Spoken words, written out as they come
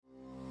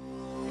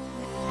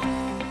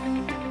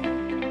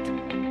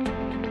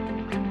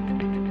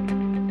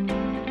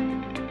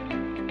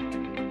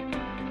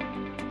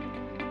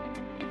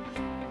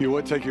You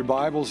would take your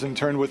Bibles and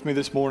turn with me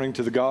this morning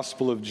to the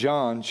Gospel of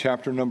John,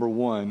 chapter number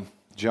 1.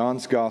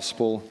 John's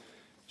Gospel,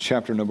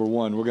 chapter number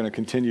 1. We're going to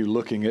continue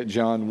looking at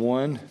John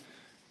 1,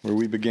 where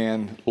we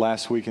began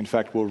last week. In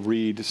fact, we'll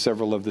read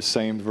several of the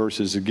same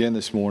verses again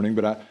this morning,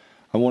 but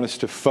I want us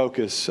to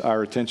focus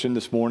our attention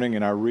this morning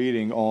in our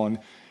reading on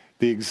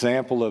the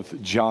example of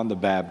John the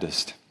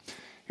Baptist.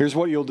 Here's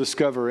what you'll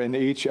discover in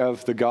each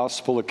of the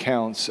Gospel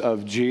accounts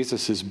of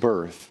Jesus'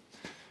 birth.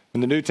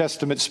 When the New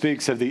Testament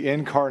speaks of the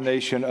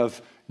incarnation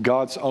of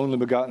God's only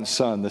begotten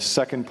Son, the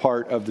second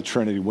part of the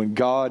Trinity, when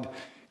God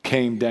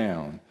came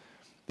down,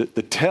 the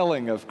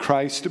telling of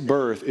Christ's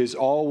birth is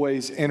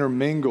always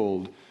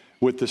intermingled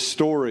with the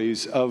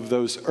stories of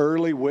those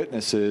early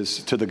witnesses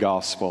to the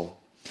gospel.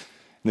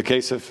 In the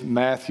case of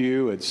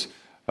Matthew, it's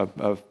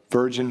a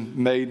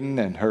virgin maiden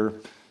and her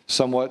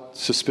somewhat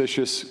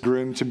suspicious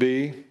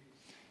groom-to-be.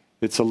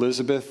 It's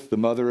Elizabeth, the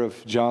mother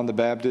of John the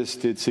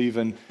Baptist. It's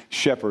even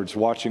shepherds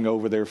watching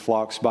over their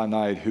flocks by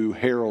night who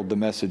herald the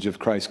message of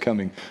Christ's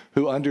coming,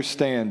 who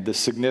understand the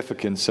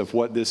significance of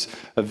what this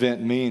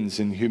event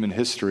means in human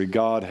history,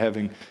 God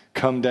having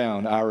come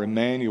down, our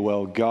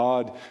Emmanuel,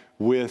 God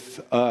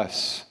with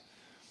us.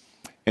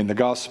 In the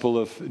Gospel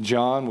of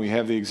John, we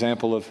have the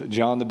example of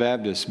John the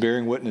Baptist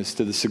bearing witness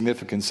to the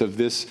significance of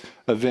this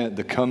event,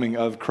 the coming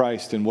of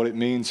Christ, and what it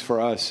means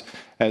for us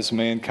as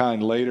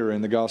mankind. Later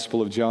in the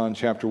Gospel of John,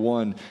 chapter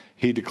 1,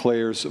 he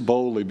declares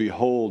boldly,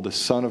 "Behold, the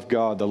Son of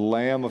God, the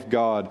Lamb of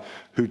God,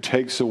 who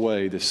takes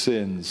away the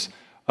sins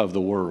of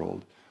the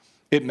world."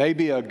 It may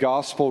be a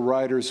gospel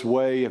writer's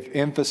way of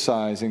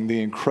emphasizing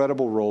the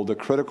incredible role, the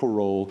critical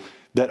role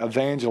that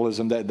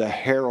evangelism, that the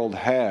herald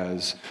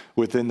has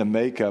within the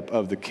makeup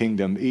of the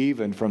kingdom,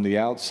 even from the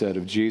outset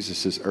of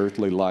Jesus'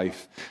 earthly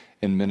life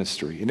and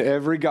ministry. In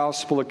every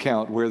gospel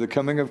account where the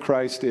coming of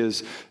Christ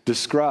is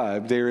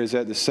described, there is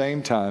at the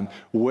same time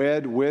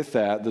wed with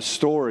that the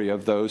story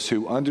of those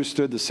who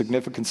understood the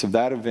significance of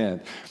that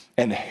event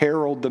and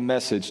herald the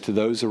message to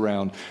those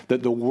around,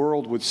 that the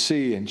world would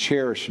see and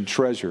cherish and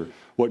treasure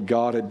what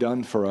God had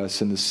done for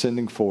us in the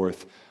sending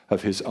forth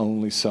of his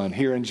only Son.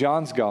 Here in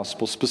John's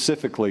Gospel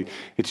specifically,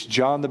 it's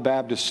John the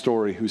Baptist's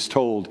story who's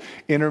told,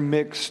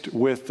 intermixed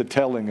with the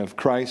telling of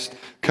Christ's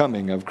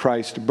coming, of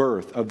Christ's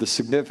birth, of the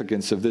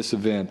significance of this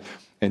event,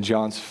 and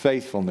John's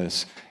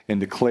faithfulness in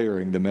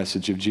declaring the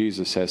message of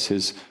Jesus as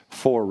his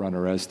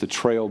forerunner, as the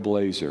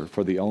trailblazer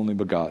for the only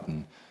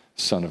begotten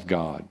Son of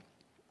God.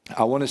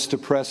 I want us to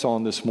press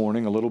on this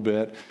morning a little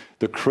bit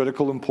the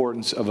critical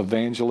importance of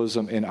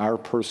evangelism in our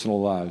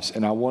personal lives.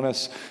 And I want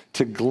us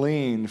to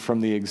glean from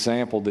the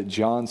example that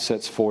John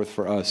sets forth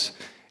for us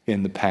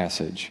in the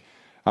passage.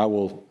 I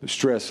will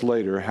stress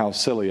later how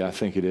silly I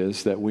think it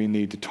is that we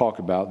need to talk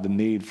about the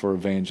need for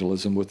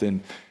evangelism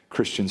within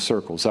Christian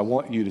circles. I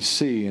want you to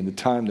see in the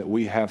time that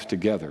we have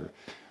together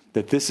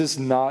that this is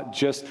not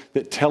just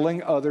that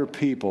telling other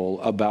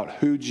people about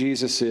who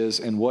Jesus is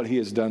and what he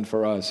has done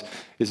for us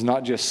is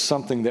not just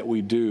something that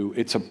we do.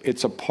 It's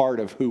a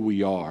part of who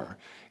we are.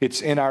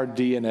 It's in our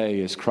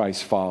DNA as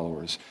Christ's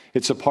followers.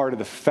 It's a part of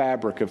the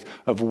fabric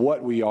of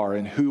what we are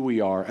and who we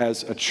are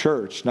as a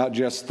church, not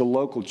just the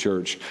local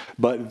church,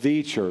 but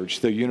the church,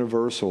 the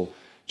universal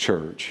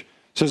church.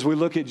 So as we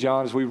look at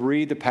John, as we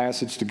read the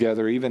passage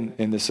together, even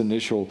in this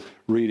initial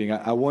reading,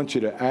 I want you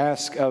to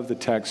ask of the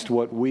text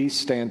what we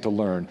stand to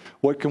learn.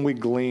 What can we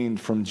glean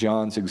from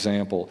John's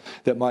example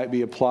that might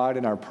be applied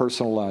in our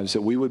personal lives,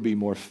 that we would be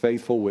more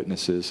faithful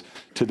witnesses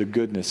to the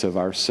goodness of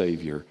our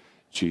Savior,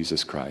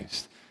 Jesus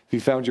Christ? If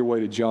you found your way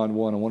to John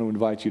 1, I want to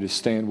invite you to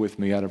stand with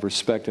me out of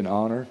respect and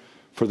honor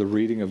for the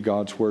reading of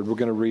God's Word. We're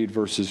going to read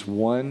verses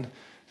 1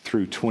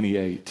 through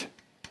 28.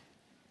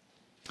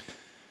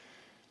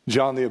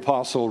 John the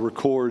Apostle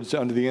records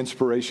under the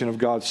inspiration of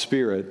God's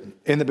Spirit,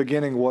 "In the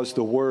beginning was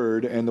the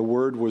Word, and the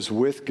Word was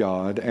with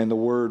God, and the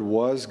Word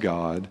was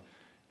God.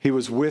 He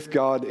was with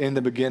God in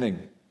the beginning.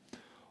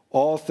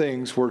 All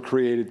things were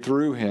created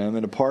through him,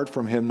 and apart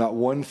from him not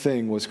one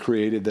thing was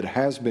created that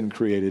has been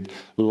created.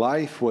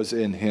 Life was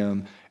in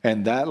him,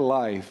 and that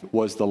life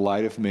was the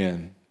light of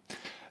men.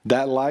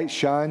 That light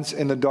shines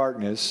in the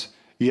darkness,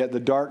 yet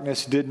the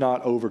darkness did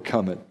not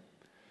overcome it.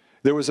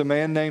 There was a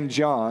man named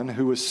John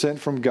who was sent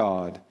from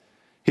God.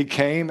 He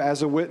came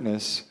as a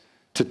witness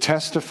to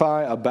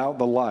testify about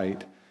the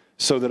light,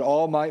 so that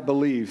all might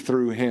believe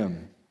through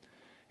him.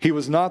 He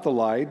was not the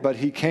light, but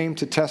he came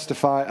to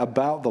testify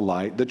about the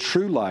light. The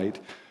true light,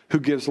 who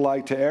gives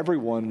light to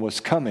everyone, was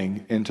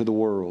coming into the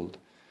world.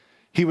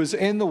 He was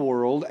in the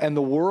world, and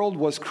the world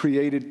was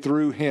created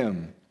through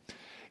him.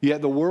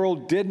 Yet the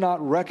world did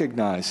not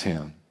recognize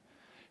him.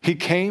 He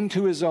came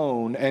to his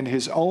own, and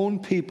his own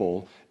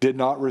people did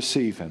not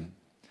receive him.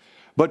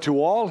 But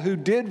to all who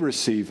did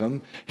receive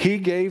him, he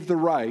gave the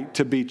right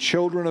to be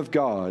children of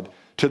God,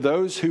 to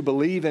those who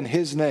believe in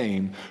his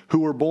name,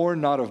 who were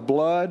born not of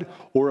blood,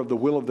 or of the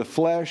will of the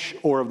flesh,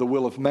 or of the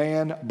will of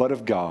man, but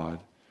of God.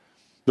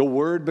 The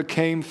Word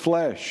became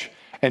flesh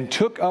and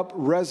took up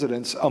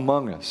residence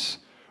among us.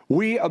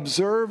 We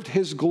observed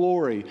his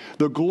glory,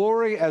 the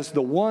glory as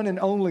the one and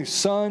only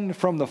Son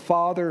from the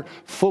Father,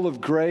 full of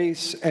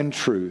grace and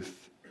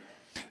truth.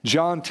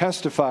 John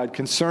testified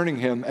concerning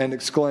him and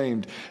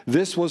exclaimed,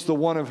 "This was the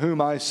one of whom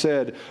I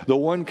said, 'The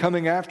one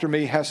coming after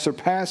me has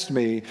surpassed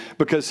me,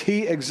 because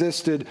he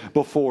existed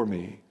before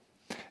me.'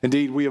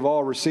 Indeed, we have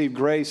all received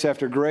grace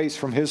after grace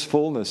from his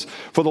fullness.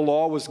 For the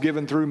law was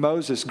given through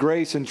Moses.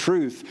 Grace and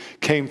truth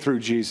came through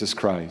Jesus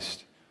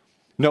Christ.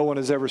 No one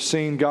has ever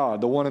seen God,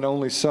 the one and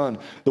only Son,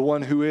 the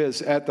one who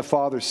is at the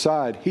Father's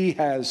side. He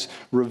has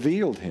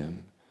revealed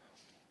him."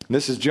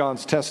 This is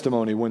John's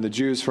testimony when the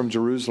Jews from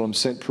Jerusalem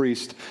sent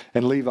priests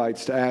and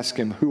Levites to ask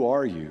him, "Who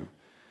are you?"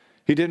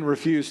 He didn't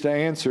refuse to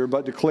answer,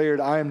 but declared,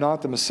 "I am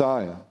not the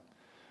Messiah."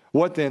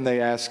 "What then?" they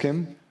asked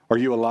him. "Are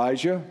you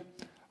Elijah?"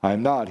 "I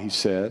am not," he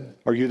said.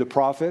 "Are you the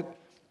prophet?"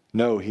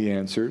 "No," he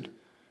answered.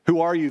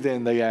 "Who are you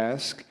then?" they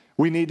asked.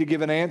 "We need to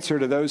give an answer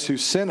to those who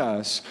sent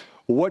us.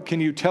 What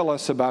can you tell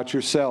us about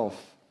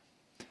yourself?"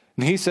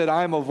 And he said,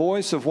 "I am a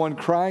voice of one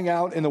crying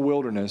out in the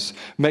wilderness,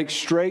 'Make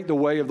straight the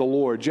way of the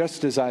Lord,'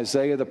 just as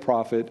Isaiah the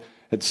prophet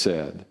had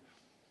said."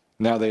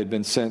 Now they had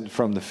been sent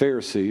from the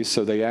Pharisees,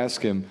 so they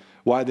asked him,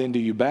 "Why then do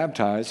you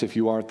baptize if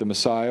you aren't the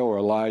Messiah or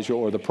Elijah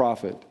or the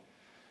prophet?"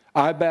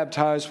 "I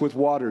baptize with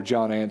water,"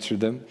 John answered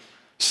them.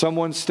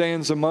 "Someone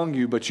stands among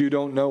you, but you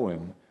don't know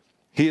him.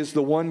 He is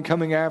the one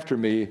coming after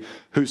me,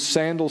 whose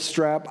sandal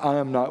strap I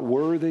am not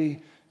worthy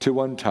to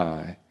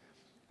untie."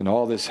 And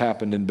all this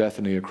happened in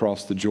Bethany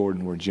across the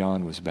Jordan where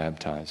John was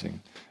baptizing.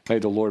 May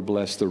the Lord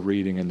bless the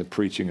reading and the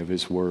preaching of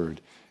his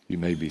word. You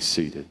may be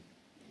seated.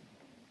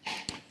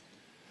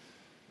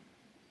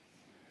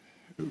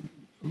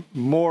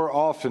 More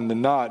often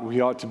than not, we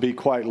ought to be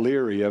quite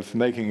leery of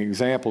making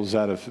examples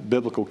out of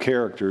biblical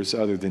characters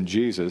other than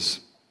Jesus.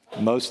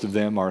 Most of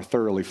them are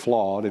thoroughly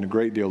flawed, and a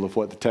great deal of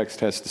what the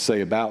text has to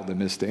say about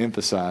them is to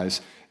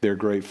emphasize their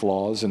great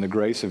flaws and the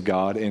grace of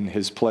God in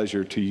his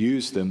pleasure to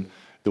use them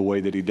the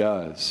way that he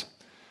does.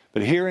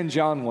 But here in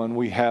John 1,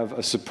 we have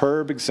a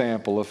superb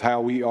example of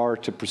how we are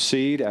to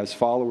proceed as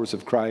followers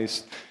of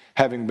Christ,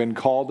 having been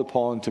called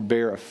upon to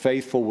bear a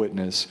faithful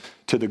witness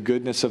to the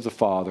goodness of the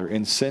Father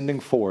in sending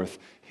forth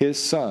his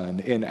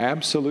Son in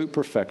absolute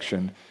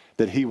perfection,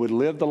 that he would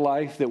live the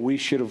life that we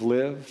should have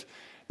lived,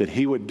 that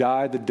he would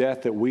die the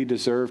death that we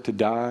deserve to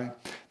die,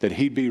 that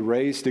he'd be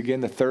raised again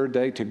the third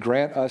day to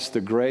grant us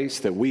the grace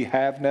that we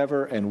have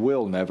never and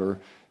will never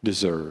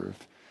deserve.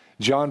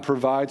 John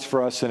provides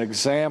for us an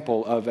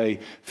example of a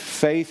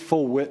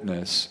faithful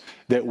witness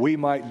that we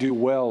might do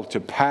well to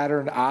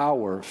pattern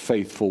our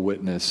faithful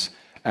witness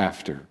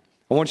after.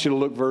 I want you to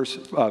look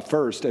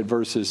first at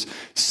verses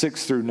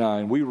 6 through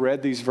 9. We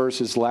read these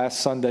verses last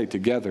Sunday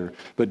together,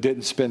 but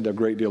didn't spend a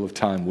great deal of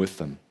time with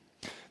them.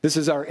 This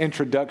is our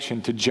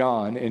introduction to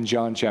John in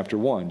John chapter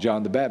 1,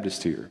 John the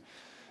Baptist here.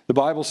 The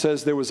Bible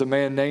says there was a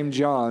man named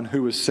John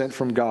who was sent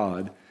from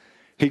God.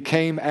 He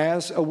came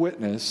as a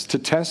witness to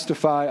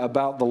testify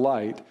about the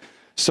light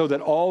so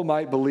that all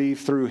might believe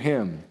through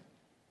him.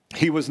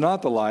 He was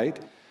not the light,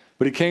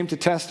 but he came to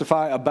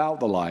testify about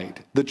the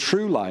light. The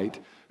true light,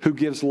 who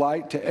gives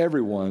light to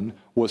everyone,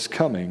 was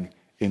coming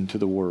into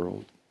the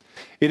world.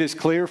 It is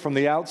clear from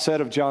the outset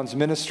of John's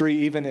ministry,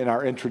 even in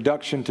our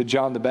introduction to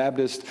John the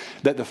Baptist,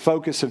 that the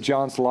focus of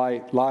John's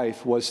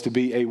life was to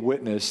be a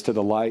witness to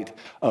the light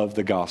of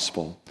the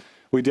gospel.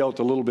 We dealt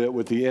a little bit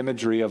with the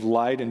imagery of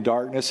light and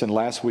darkness in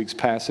last week's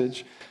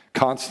passage.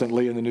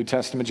 Constantly in the New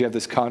Testament, you have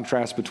this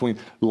contrast between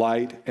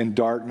light and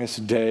darkness,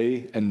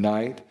 day and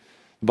night.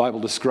 The Bible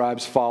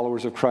describes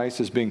followers of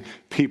Christ as being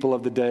people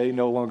of the day,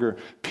 no longer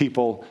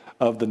people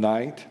of the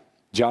night.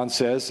 John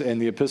says in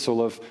the epistle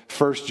of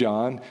 1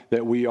 John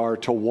that we are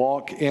to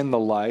walk in the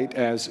light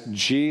as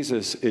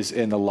Jesus is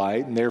in the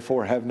light, and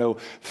therefore have no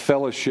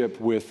fellowship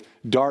with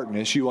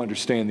darkness. You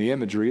understand the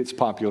imagery. It's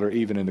popular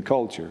even in the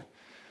culture.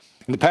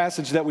 In the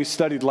passage that we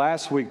studied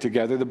last week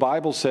together, the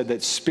Bible said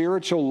that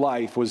spiritual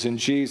life was in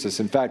Jesus.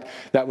 In fact,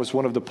 that was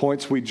one of the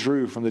points we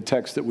drew from the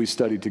text that we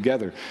studied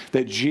together,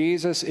 that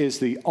Jesus is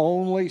the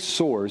only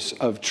source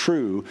of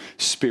true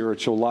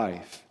spiritual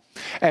life.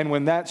 And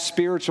when that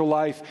spiritual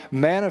life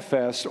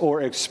manifests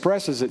or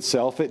expresses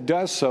itself, it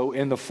does so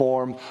in the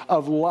form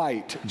of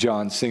light,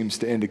 John seems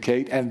to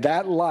indicate. And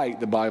that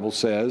light, the Bible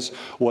says,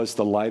 was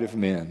the light of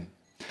men.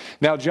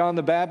 Now, John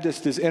the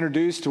Baptist is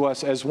introduced to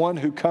us as one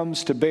who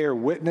comes to bear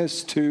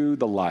witness to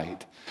the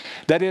light.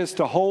 That is,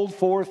 to hold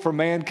forth for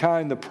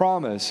mankind the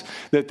promise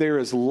that there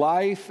is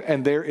life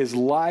and there is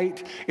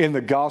light in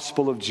the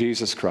gospel of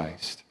Jesus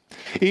Christ.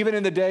 Even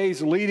in the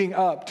days leading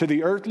up to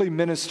the earthly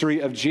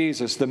ministry of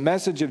Jesus, the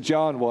message of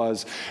John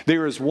was,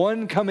 there is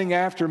one coming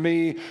after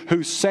me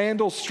whose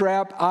sandal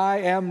strap I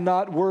am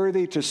not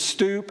worthy to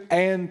stoop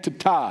and to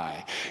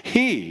tie.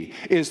 He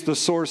is the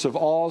source of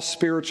all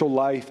spiritual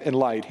life and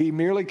light. He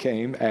merely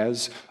came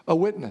as a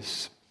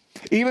witness.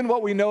 Even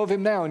what we know of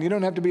him now, and you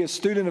don't have to be a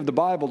student of the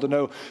Bible to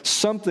know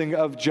something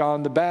of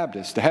John the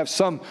Baptist, to have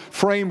some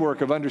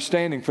framework of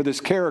understanding for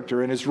this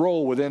character and his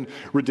role within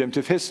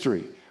redemptive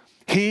history.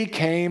 He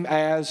came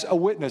as a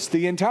witness.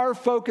 The entire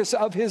focus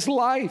of his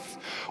life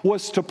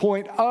was to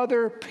point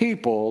other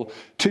people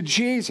to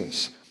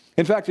Jesus.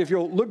 In fact, if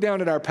you'll look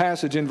down at our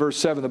passage in verse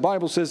 7, the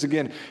Bible says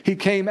again, he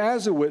came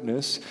as a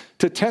witness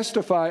to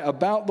testify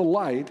about the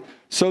light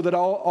so that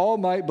all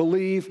might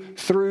believe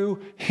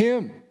through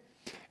him.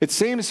 It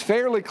seems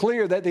fairly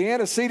clear that the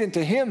antecedent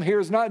to him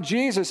here is not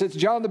Jesus, it's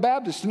John the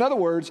Baptist. In other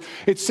words,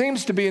 it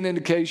seems to be an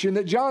indication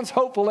that John's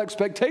hopeful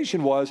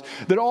expectation was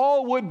that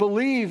all would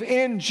believe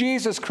in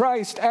Jesus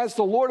Christ as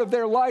the Lord of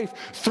their life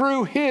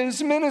through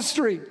his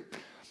ministry.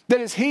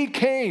 That as he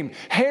came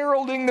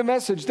heralding the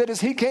message, that as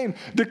he came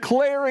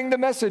declaring the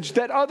message,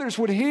 that others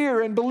would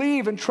hear and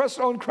believe and trust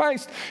on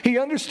Christ, he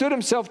understood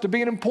himself to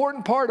be an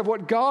important part of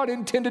what God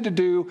intended to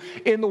do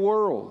in the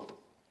world.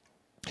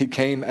 He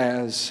came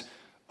as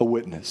a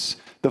witness.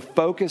 The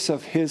focus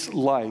of his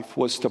life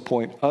was to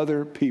point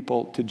other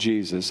people to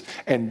Jesus.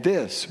 And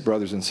this,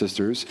 brothers and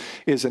sisters,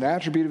 is an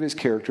attribute of his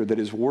character that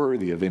is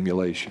worthy of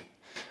emulation.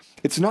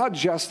 It's not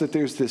just that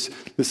there's this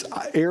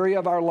area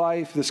of our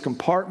life, this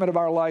compartment of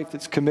our life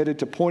that's committed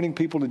to pointing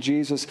people to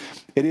Jesus.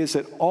 It is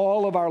that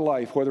all of our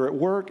life, whether at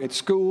work, at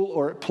school,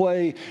 or at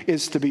play,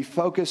 is to be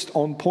focused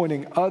on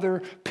pointing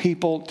other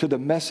people to the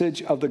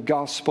message of the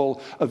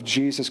gospel of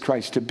Jesus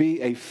Christ, to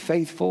be a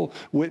faithful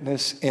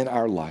witness in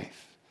our life.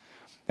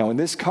 Now, in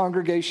this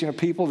congregation of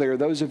people, there are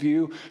those of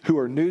you who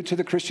are new to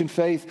the Christian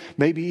faith,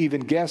 maybe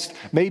even guests,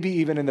 maybe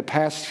even in the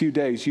past few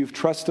days, you've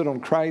trusted on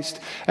Christ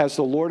as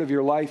the Lord of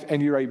your life,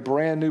 and you're a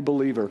brand new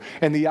believer.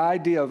 And the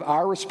idea of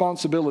our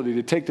responsibility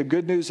to take the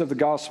good news of the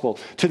gospel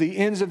to the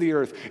ends of the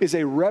earth is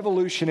a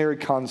revolutionary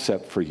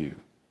concept for you.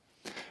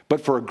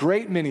 But for a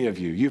great many of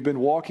you, you've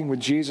been walking with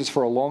Jesus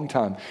for a long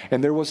time,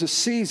 and there was a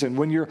season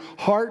when your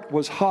heart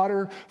was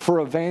hotter for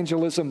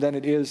evangelism than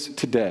it is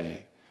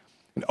today.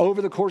 And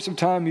over the course of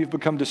time, you've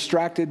become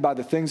distracted by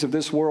the things of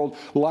this world.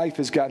 Life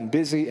has gotten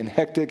busy and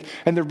hectic,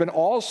 and there have been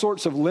all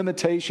sorts of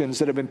limitations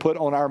that have been put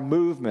on our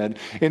movement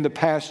in the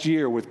past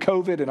year with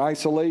COVID and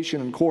isolation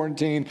and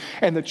quarantine,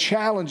 and the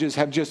challenges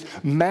have just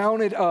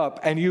mounted up,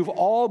 and you've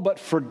all but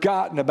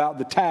forgotten about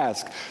the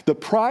task, the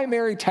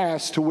primary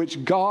task to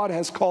which God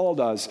has called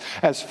us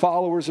as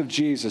followers of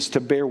Jesus, to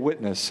bear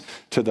witness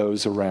to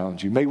those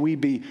around you. May we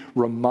be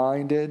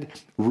reminded,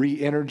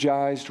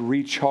 re-energized,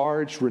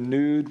 recharged,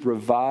 renewed,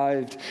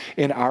 revived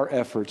in our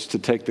efforts to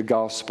take the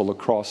gospel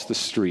across the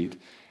street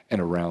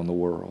and around the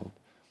world.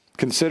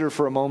 Consider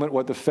for a moment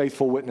what the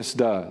faithful witness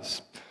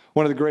does.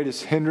 One of the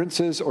greatest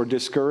hindrances or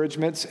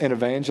discouragements in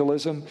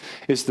evangelism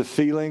is the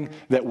feeling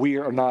that we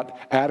are not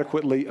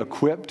adequately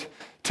equipped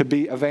to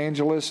be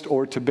evangelists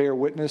or to bear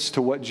witness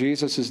to what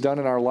Jesus has done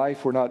in our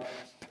life. We're not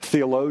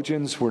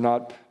theologians, we're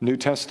not New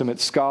Testament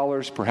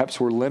scholars,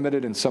 perhaps we're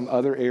limited in some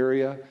other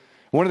area.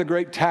 One of the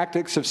great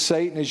tactics of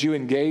Satan as you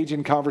engage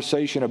in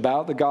conversation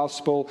about the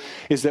gospel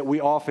is that we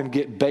often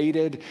get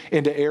baited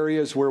into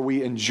areas where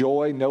we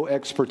enjoy no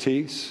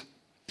expertise.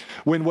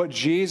 When what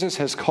Jesus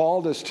has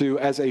called us to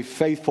as a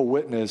faithful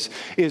witness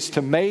is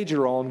to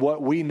major on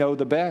what we know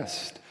the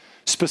best.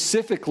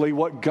 Specifically,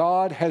 what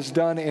God has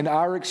done in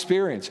our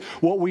experience,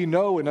 what we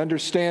know and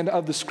understand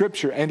of the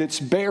Scripture and its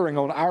bearing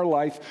on our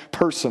life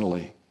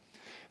personally.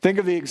 Think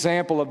of the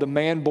example of the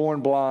man born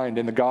blind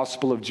in the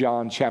Gospel of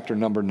John, chapter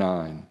number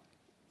 9.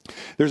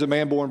 There's a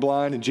man born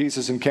blind, and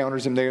Jesus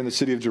encounters him there in the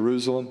city of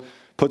Jerusalem,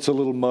 puts a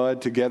little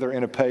mud together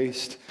in a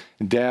paste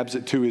and dabs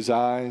it to his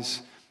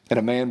eyes, and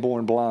a man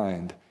born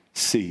blind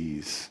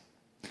sees.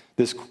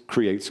 This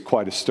creates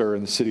quite a stir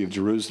in the city of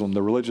Jerusalem.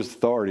 The religious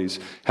authorities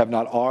have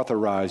not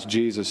authorized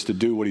Jesus to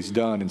do what he's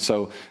done, and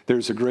so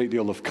there's a great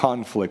deal of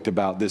conflict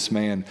about this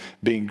man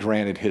being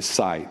granted his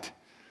sight.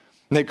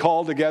 And they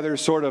call together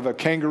sort of a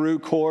kangaroo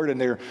court,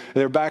 and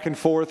they're back and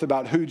forth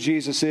about who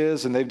Jesus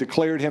is, and they've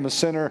declared him a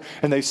sinner,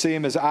 and they see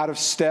him as out of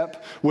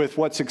step with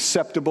what's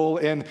acceptable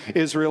in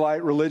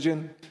Israelite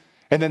religion.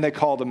 And then they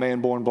call the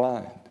man born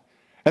blind.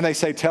 And they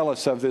say, "Tell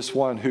us of this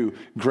one who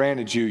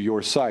granted you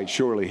your sight.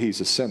 Surely he's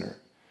a sinner."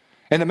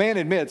 And the man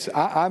admits,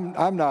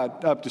 I'm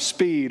not up to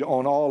speed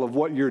on all of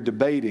what you're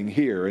debating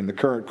here in the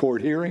current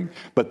court hearing,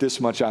 but this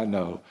much I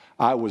know.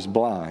 I was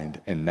blind,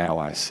 and now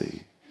I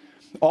see.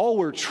 All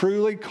we're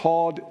truly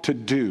called to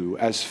do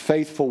as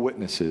faithful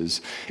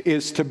witnesses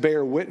is to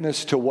bear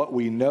witness to what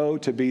we know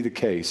to be the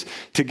case,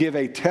 to give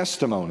a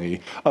testimony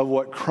of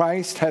what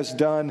Christ has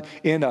done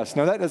in us.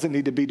 Now, that doesn't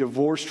need to be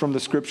divorced from the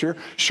Scripture.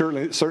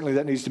 Certainly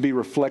that needs to be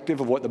reflective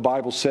of what the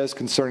Bible says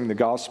concerning the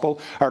gospel.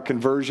 Our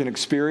conversion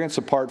experience,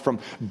 apart from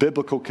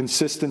biblical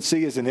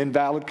consistency, is an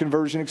invalid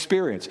conversion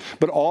experience.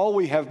 But all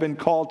we have been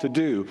called to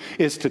do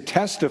is to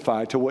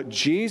testify to what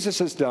Jesus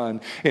has done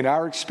in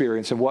our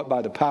experience and what,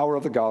 by the power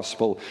of the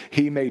gospel,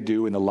 he may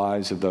do in the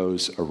lives of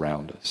those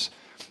around us.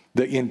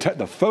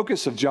 The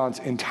focus of John's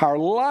entire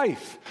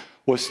life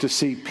was to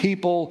see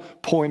people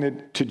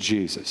pointed to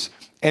Jesus.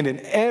 And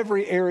in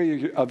every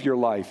area of your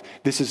life,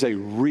 this is a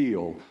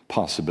real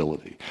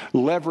possibility.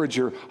 Leverage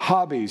your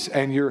hobbies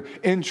and your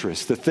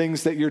interests, the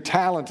things that you're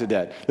talented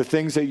at, the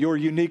things that you're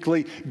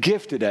uniquely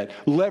gifted at.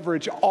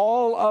 Leverage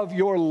all of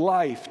your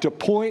life to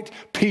point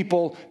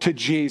people to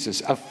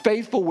Jesus, a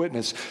faithful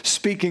witness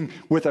speaking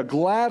with a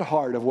glad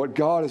heart of what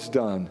God has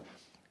done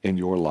in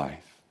your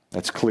life.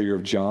 That's clear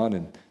of John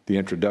and the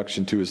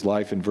introduction to his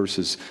life in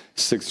verses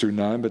 6 through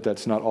 9, but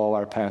that's not all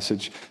our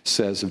passage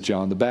says of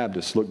John the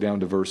Baptist. Look down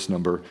to verse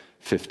number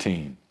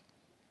 15.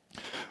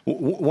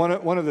 One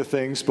of the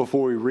things,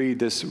 before we read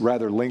this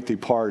rather lengthy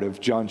part of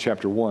John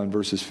chapter 1,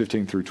 verses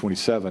 15 through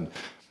 27,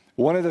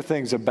 one of the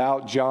things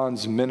about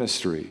John's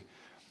ministry,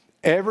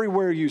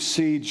 everywhere you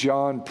see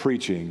John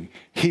preaching,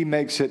 he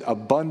makes it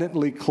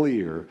abundantly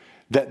clear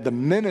that the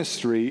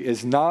ministry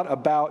is not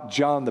about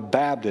John the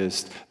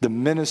Baptist, the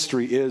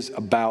ministry is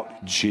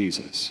about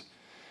Jesus.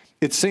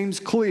 It seems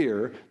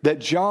clear that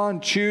John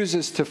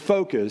chooses to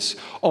focus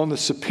on the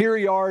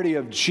superiority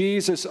of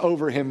Jesus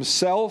over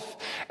himself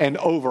and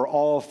over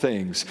all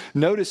things.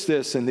 Notice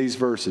this in these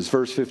verses,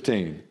 verse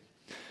 15.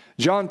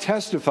 John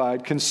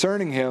testified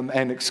concerning him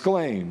and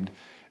exclaimed,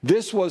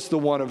 "This was the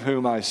one of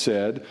whom I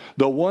said,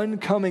 'The one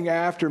coming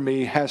after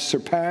me has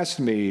surpassed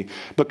me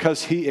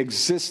because he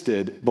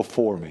existed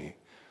before me.'"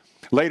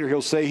 Later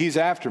he'll say, "He's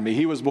after me.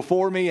 He was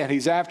before me and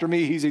he's after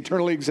me. He's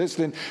eternally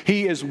existent.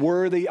 He is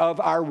worthy of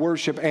our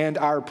worship and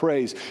our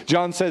praise."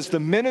 John says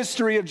the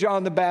ministry of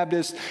John the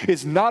Baptist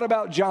is not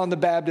about John the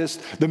Baptist.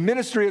 The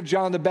ministry of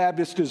John the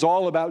Baptist is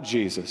all about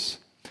Jesus.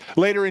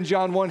 Later in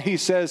John 1, he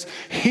says,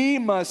 "He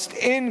must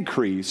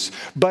increase,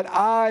 but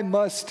I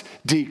must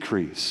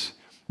decrease."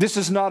 This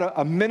is not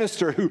a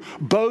minister who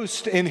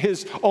boasts in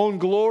his own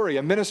glory,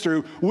 a minister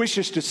who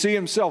wishes to see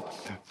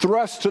himself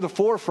thrust to the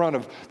forefront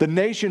of the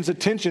nation's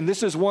attention.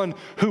 This is one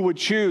who would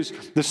choose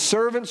the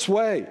servant's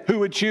way, who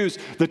would choose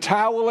the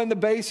towel and the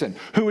basin,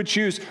 who would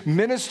choose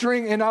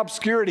ministering in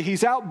obscurity.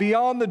 He's out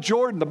beyond the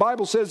Jordan. The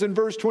Bible says in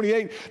verse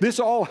 28, this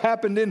all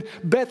happened in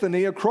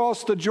Bethany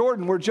across the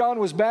Jordan where John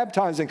was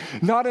baptizing,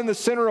 not in the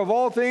center of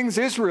all things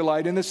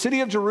Israelite, in the city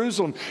of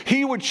Jerusalem.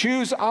 He would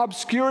choose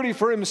obscurity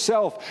for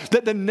himself,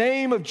 that the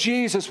name of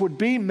Jesus would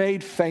be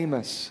made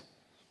famous.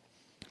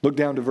 Look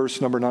down to verse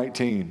number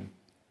 19.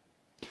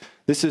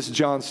 This is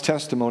John's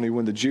testimony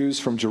when the Jews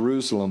from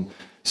Jerusalem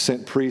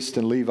sent priests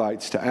and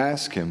Levites to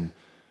ask him,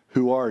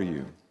 "Who are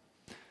you?"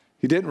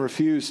 He didn't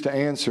refuse to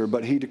answer,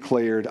 but he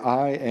declared,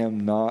 "I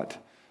am not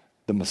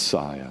the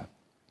Messiah."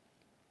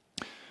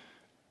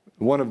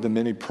 One of the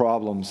many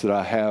problems that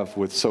I have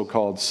with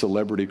so-called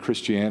celebrity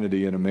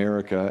Christianity in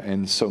America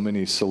and so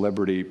many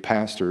celebrity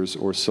pastors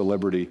or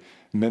celebrity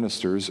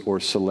ministers or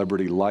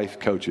celebrity life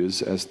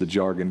coaches, as the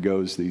jargon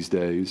goes these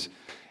days,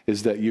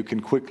 is that you can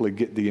quickly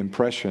get the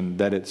impression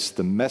that it's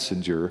the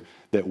messenger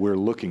that we're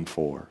looking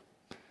for.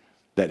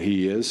 That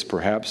he is,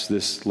 perhaps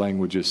this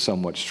language is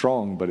somewhat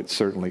strong, but it's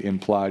certainly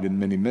implied in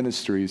many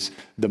ministries,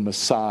 the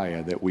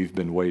Messiah that we've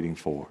been waiting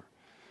for.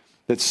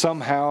 That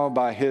somehow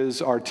by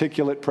his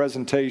articulate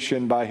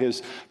presentation, by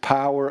his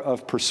power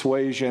of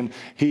persuasion,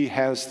 he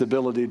has the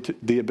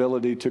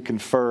ability to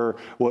confer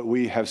what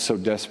we have so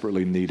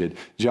desperately needed.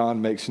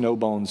 John makes no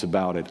bones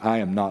about it. I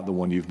am not the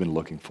one you've been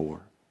looking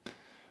for.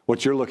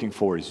 What you're looking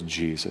for is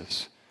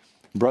Jesus.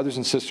 Brothers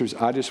and sisters,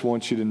 I just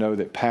want you to know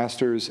that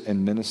pastors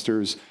and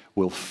ministers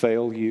will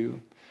fail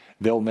you.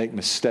 They'll make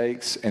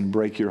mistakes and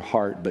break your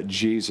heart, but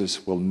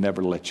Jesus will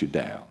never let you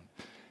down.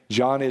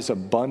 John is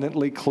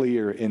abundantly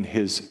clear in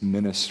his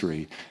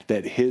ministry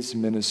that his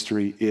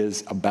ministry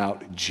is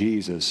about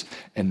Jesus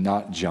and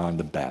not John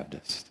the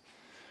Baptist.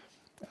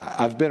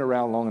 I've been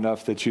around long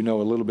enough that you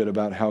know a little bit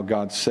about how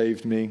God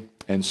saved me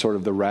and sort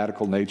of the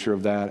radical nature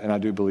of that, and I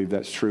do believe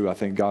that's true. I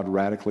think God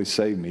radically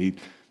saved me.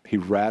 He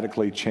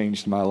radically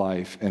changed my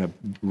life in a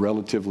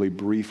relatively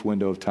brief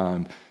window of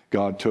time.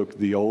 God took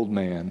the old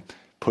man,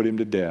 put him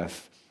to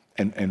death,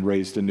 and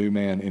raised a new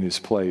man in his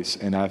place,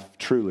 and I've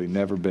truly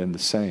never been the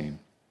same.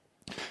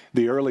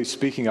 The early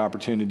speaking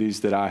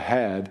opportunities that I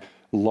had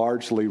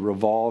largely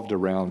revolved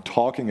around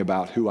talking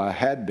about who I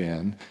had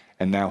been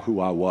and now who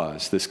I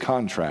was, this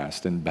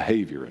contrast in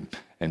behavior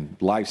and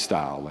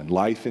lifestyle and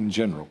life in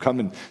general. Come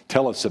and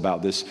tell us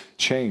about this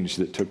change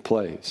that took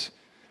place.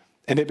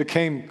 And it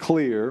became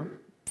clear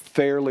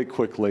fairly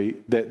quickly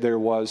that there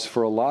was,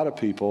 for a lot of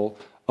people,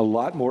 a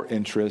lot more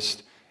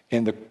interest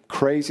in the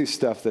crazy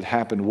stuff that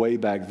happened way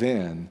back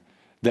then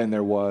than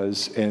there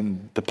was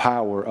in the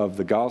power of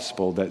the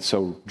gospel that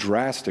so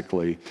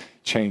drastically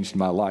changed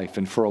my life.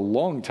 And for a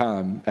long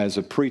time, as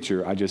a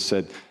preacher, I just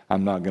said,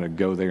 I'm not going to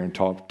go there and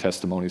talk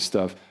testimony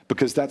stuff,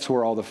 because that's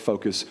where all the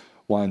focus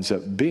winds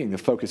up being. The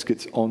focus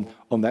gets on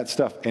that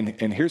stuff.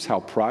 And here's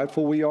how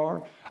prideful we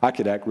are. I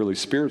could act really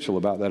spiritual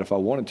about that if I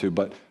wanted to,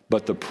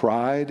 but the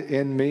pride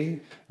in me,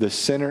 the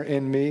sinner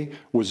in me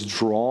was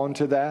drawn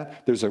to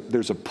that. There's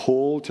a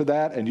pull to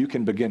that, and you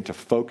can begin to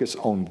focus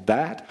on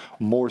that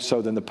more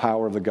so than the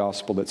power of the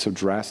gospel that so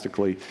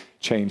drastically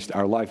changed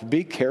our life.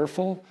 Be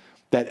careful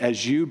that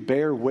as you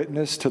bear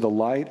witness to the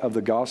light of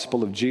the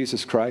gospel of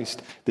Jesus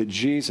Christ, that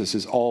Jesus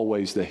is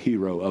always the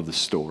hero of the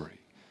story.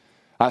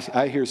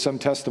 I hear some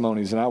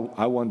testimonies, and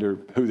I wonder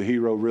who the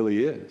hero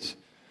really is.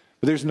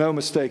 But there's no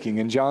mistaking,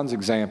 in John's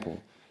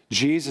example,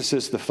 Jesus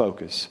is the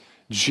focus.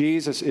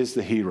 Jesus is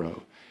the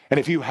hero. And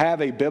if you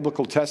have a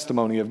biblical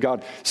testimony of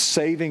God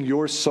saving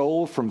your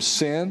soul from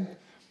sin,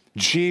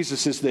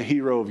 Jesus is the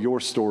hero of your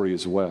story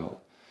as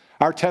well.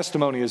 Our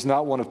testimony is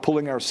not one of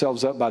pulling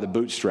ourselves up by the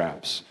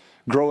bootstraps,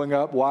 growing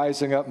up,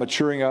 wising up,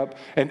 maturing up,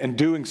 and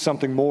doing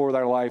something more with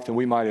our life than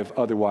we might have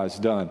otherwise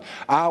done.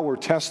 Our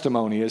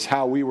testimony is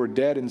how we were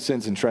dead in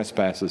sins and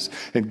trespasses,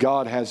 and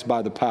God has,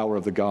 by the power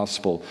of the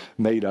gospel,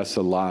 made us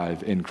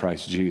alive in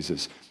Christ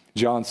Jesus.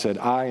 John said,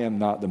 I am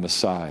not the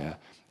Messiah,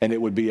 and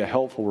it would be a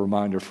helpful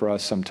reminder for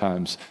us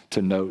sometimes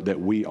to note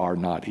that we are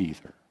not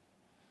either.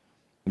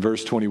 In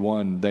verse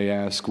 21, they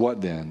ask,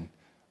 what then?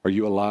 Are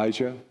you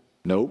Elijah?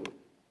 Nope.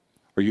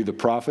 Are you the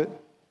prophet?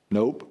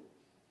 Nope.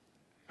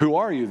 Who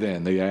are you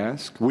then, they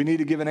ask. We need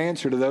to give an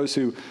answer to those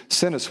who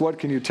sent us. What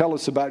can you tell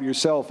us about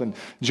yourself? And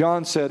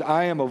John said,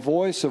 I am a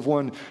voice of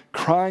one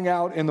crying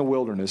out in the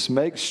wilderness,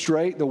 make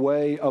straight the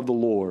way of the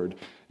Lord,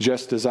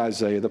 just as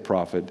Isaiah the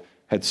prophet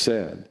had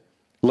said.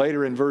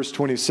 Later in verse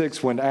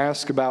 26, when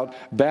asked about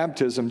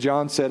baptism,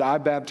 John said, I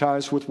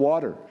baptize with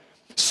water.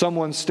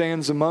 Someone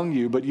stands among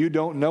you, but you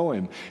don't know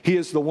him. He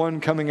is the one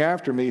coming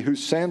after me,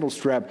 whose sandal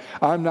strap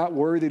I'm not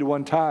worthy to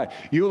untie.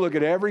 You look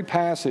at every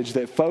passage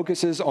that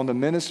focuses on the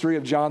ministry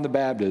of John the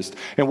Baptist,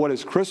 and what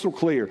is crystal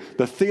clear,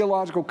 the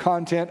theological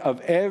content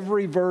of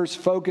every verse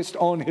focused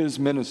on his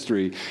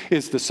ministry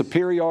is the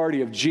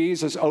superiority of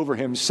Jesus over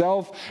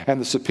himself and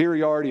the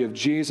superiority of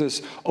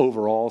Jesus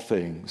over all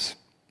things.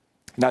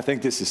 And I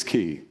think this is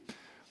key.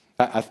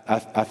 I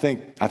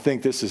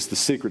think this is the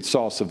secret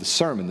sauce of the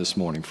sermon this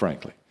morning,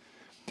 frankly.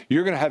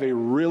 You're going to have a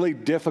really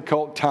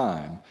difficult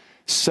time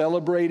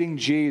celebrating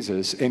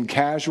Jesus in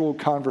casual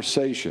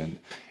conversation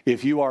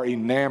if you are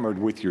enamored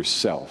with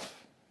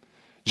yourself.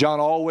 John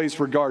always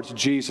regards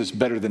Jesus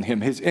better than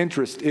him. His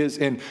interest is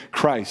in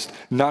Christ,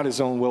 not his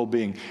own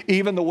well-being.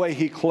 Even the way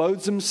he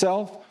clothes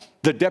himself,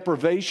 the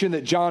deprivation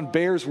that John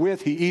bears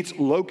with, he eats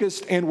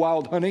locust and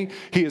wild honey.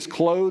 He is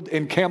clothed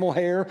in camel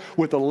hair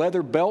with a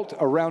leather belt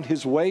around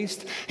his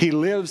waist. He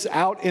lives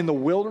out in the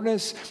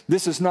wilderness.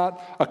 This is not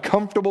a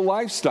comfortable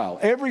lifestyle.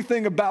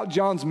 Everything about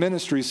John's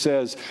ministry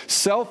says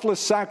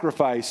selfless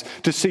sacrifice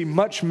to see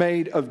much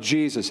made of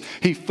Jesus.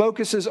 He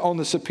focuses on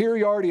the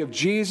superiority of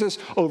Jesus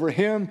over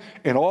him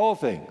in all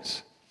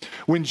things.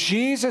 When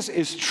Jesus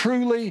is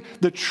truly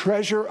the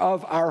treasure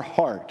of our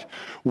heart,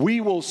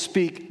 we will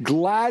speak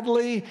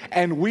gladly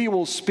and we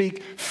will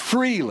speak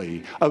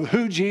freely of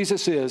who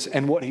Jesus is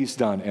and what he's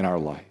done in our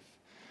life.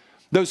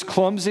 Those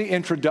clumsy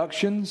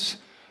introductions,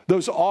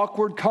 those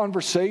awkward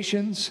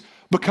conversations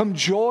become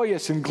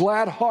joyous and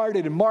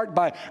glad-hearted and marked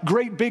by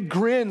great big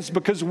grins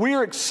because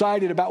we're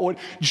excited about what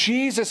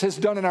Jesus has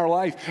done in our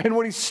life and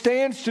what he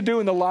stands to do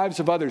in the lives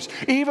of others.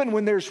 Even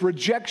when there's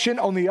rejection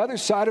on the other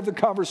side of the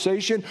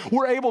conversation,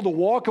 we're able to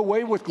walk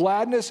away with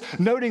gladness,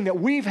 noting that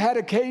we've had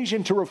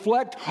occasion to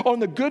reflect on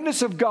the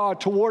goodness of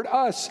God toward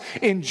us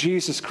in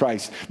Jesus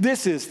Christ.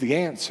 This is the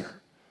answer.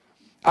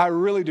 I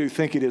really do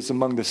think it is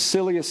among the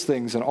silliest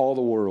things in all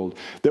the world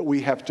that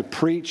we have to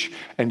preach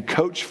and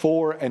coach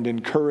for and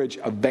encourage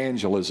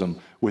evangelism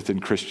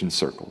within Christian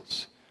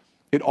circles.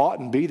 It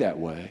oughtn't be that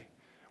way.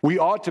 We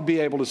ought to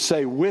be able to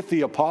say with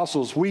the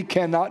apostles, we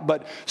cannot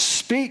but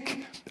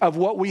speak of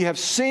what we have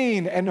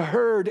seen and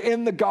heard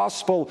in the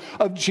gospel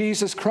of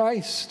Jesus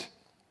Christ.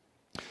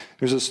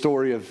 There's a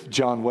story of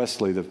John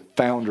Wesley, the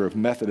founder of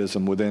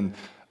Methodism within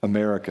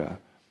America.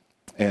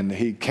 And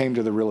he came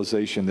to the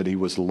realization that he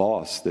was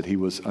lost, that he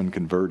was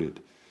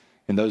unconverted.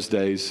 In those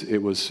days, it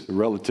was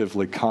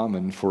relatively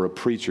common for a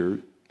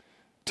preacher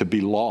to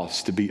be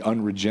lost, to be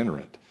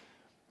unregenerate.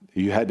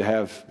 You had to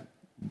have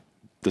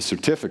the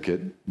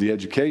certificate, the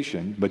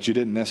education, but you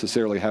didn't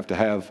necessarily have to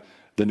have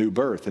the new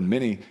birth. And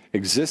many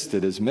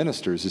existed as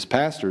ministers, as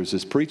pastors,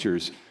 as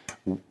preachers,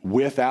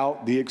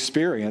 without the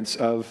experience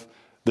of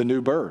the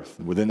new birth.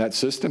 Within that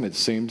system, it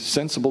seemed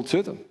sensible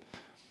to them.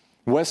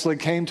 Wesley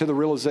came to the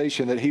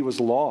realization that he was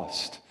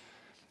lost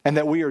and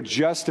that we are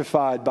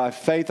justified by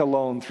faith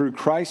alone, through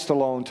Christ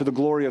alone, to the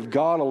glory of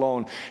God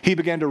alone. He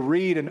began to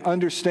read and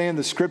understand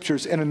the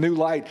scriptures in a new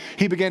light.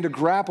 He began to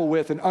grapple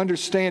with and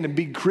understand and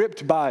be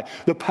gripped by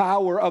the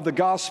power of the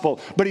gospel.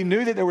 But he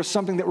knew that there was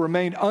something that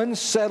remained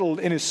unsettled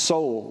in his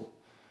soul.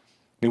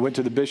 He went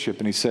to the bishop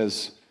and he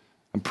says,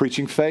 I'm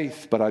preaching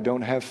faith, but I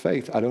don't have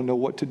faith. I don't know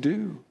what to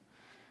do.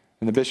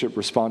 And the bishop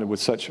responded with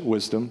such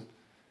wisdom.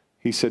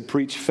 He said,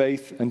 preach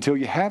faith until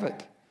you have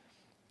it.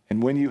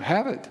 And when you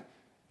have it,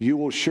 you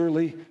will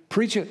surely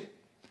preach it.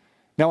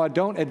 Now, I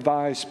don't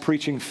advise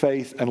preaching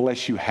faith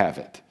unless you have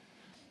it.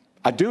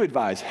 I do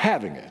advise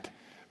having it.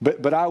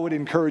 But I would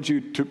encourage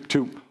you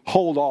to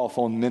hold off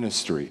on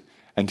ministry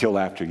until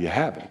after you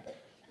have it.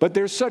 But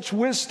there's such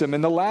wisdom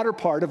in the latter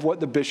part of what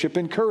the bishop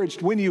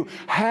encouraged. When you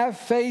have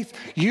faith,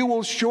 you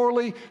will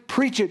surely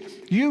preach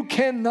it. You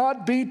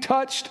cannot be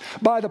touched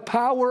by the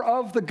power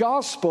of the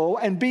gospel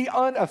and be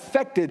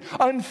unaffected,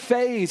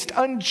 unfazed,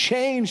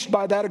 unchanged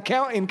by that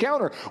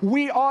encounter.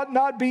 We ought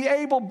not be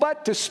able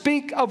but to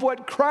speak of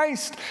what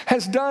Christ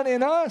has done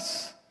in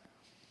us.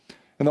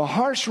 And the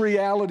harsh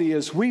reality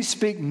is we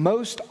speak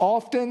most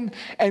often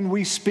and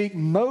we speak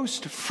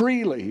most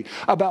freely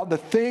about the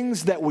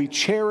things that we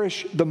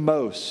cherish the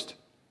most.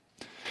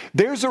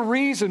 There's a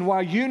reason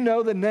why you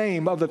know the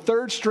name of the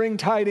third string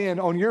tight end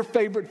on your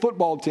favorite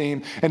football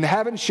team and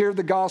haven't shared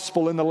the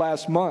gospel in the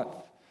last month.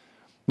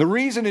 The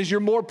reason is you're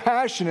more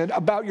passionate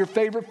about your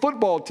favorite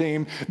football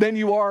team than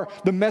you are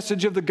the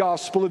message of the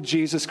gospel of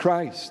Jesus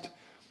Christ.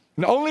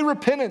 And only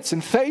repentance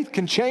and faith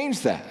can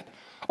change that.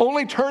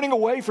 Only turning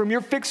away from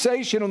your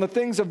fixation on the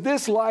things of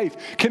this life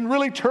can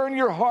really turn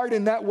your heart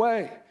in that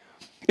way.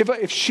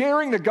 If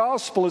sharing the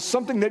gospel is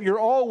something that you're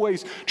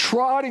always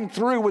trotting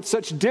through with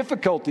such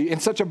difficulty in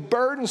such a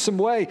burdensome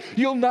way,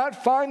 you'll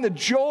not find the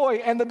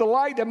joy and the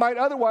delight that might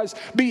otherwise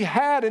be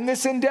had in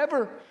this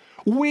endeavor.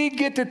 We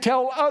get to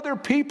tell other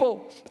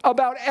people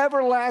about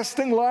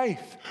everlasting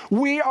life.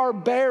 We are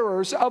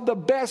bearers of the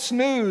best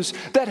news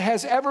that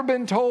has ever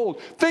been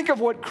told. Think of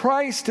what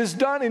Christ has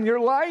done in your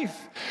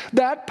life.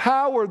 That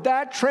power,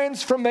 that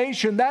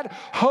transformation, that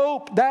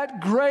hope,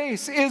 that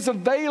grace is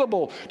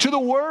available to the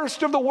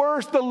worst of the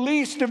worst. The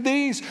least of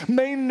these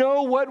may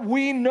know what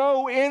we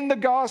know in the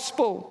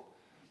gospel.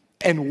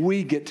 And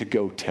we get to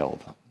go tell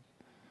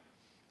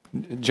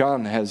them.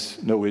 John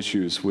has no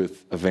issues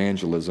with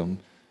evangelism,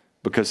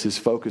 because his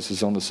focus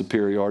is on the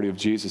superiority of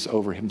Jesus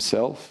over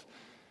himself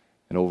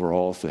and over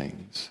all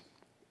things.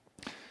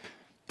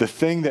 The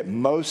thing that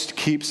most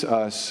keeps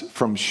us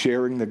from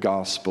sharing the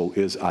gospel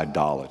is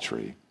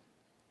idolatry.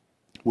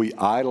 We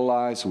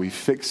idolize, we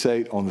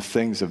fixate on the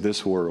things of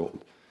this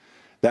world.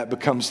 That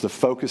becomes the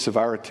focus of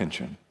our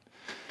attention.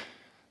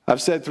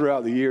 I've said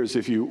throughout the years,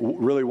 if you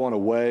really want to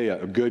weigh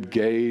a good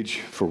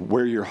gauge for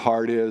where your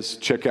heart is,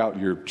 check out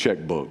your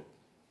checkbook.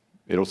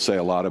 It'll say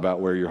a lot about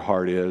where your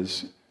heart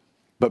is.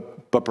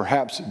 But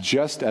perhaps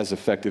just as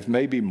effective,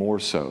 maybe more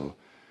so,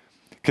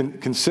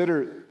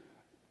 consider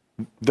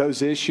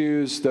those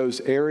issues, those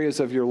areas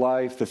of your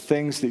life, the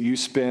things that you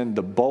spend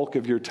the bulk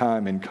of your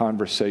time in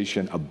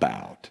conversation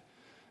about.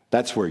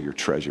 That's where your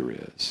treasure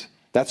is.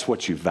 That's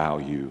what you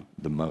value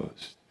the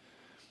most.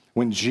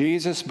 When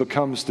Jesus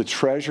becomes the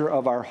treasure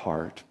of our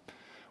heart,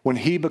 when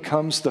he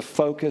becomes the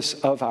focus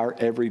of our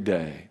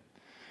everyday,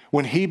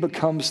 when he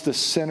becomes the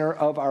center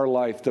of our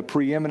life, the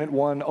preeminent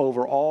one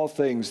over all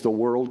things the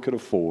world could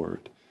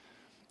afford,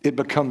 it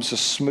becomes a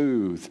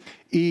smooth,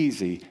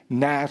 easy,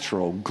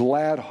 natural,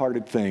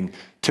 glad-hearted thing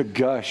to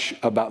gush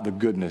about the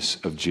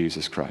goodness of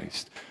Jesus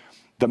Christ.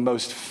 The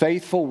most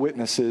faithful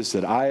witnesses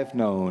that I have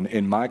known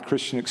in my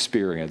Christian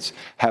experience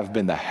have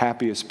been the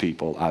happiest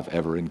people I've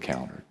ever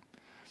encountered,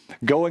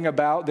 going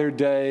about their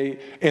day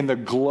in the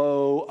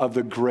glow of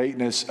the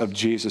greatness of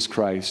Jesus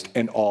Christ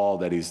and all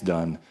that he's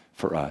done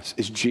for us.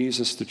 Is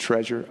Jesus the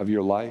treasure of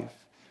your life?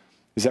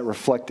 Is that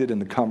reflected in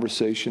the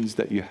conversations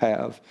that you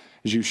have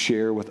as you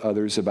share with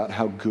others about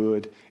how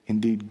good,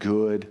 indeed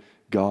good,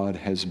 God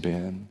has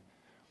been?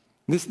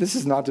 This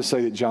is not to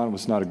say that John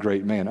was not a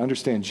great man.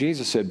 Understand,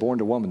 Jesus said, born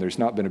to woman, there's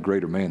not been a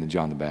greater man than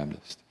John the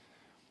Baptist.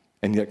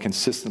 And yet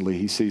consistently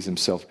he sees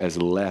himself as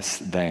less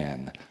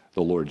than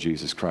the Lord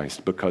Jesus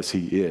Christ because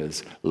he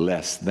is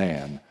less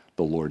than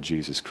the Lord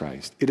Jesus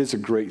Christ. It is a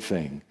great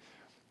thing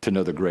to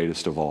know the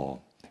greatest of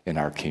all in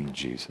our King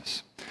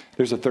Jesus.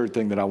 There's a third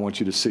thing that I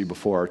want you to see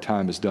before our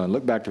time is done.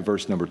 Look back to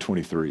verse number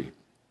 23.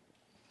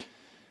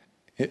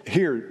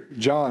 Here,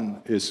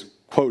 John is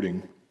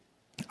quoting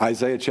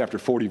Isaiah chapter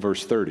 40,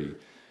 verse 30,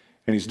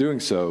 and he's doing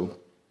so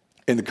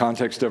in the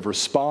context of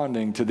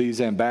responding to these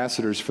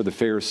ambassadors for the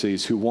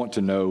Pharisees who want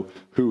to know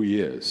who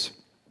he is.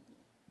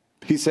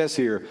 He says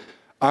here,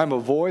 I'm a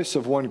voice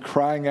of one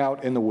crying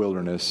out in the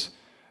wilderness,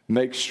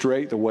 make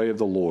straight the way of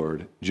the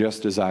Lord,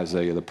 just as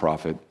Isaiah the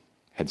prophet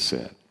had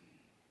said.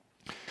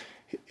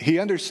 He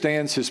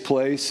understands his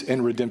place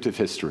in redemptive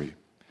history.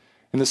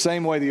 In the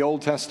same way the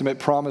Old Testament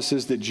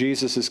promises that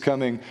Jesus is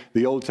coming,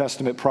 the Old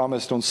Testament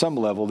promised on some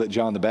level that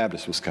John the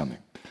Baptist was coming.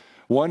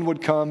 One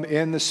would come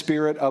in the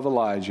spirit of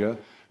Elijah,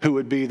 who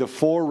would be the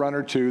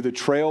forerunner to, the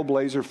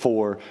trailblazer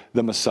for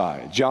the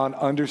Messiah. John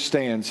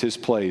understands his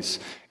place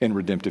in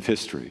redemptive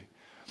history.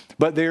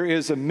 But there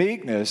is a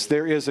meekness,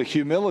 there is a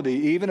humility,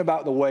 even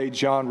about the way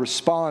John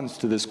responds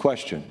to this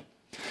question.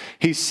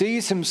 He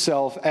sees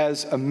himself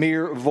as a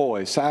mere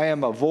voice. I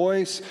am a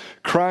voice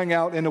crying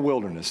out in the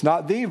wilderness.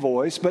 Not the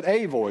voice, but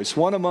a voice.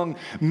 One among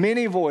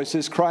many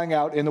voices crying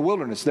out in the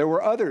wilderness. There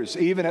were others,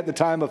 even at the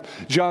time of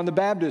John the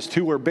Baptist,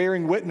 who were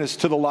bearing witness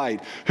to the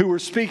light, who were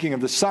speaking of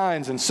the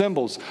signs and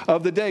symbols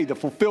of the day, the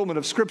fulfillment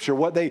of Scripture,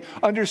 what they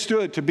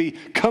understood to be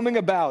coming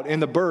about in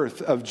the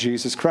birth of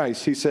Jesus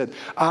Christ. He said,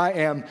 I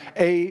am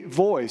a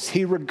voice.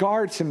 He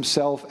regards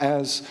himself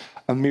as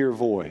a mere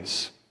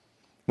voice.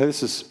 Now,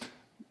 this is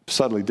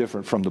subtly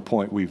different from the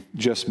point we've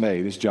just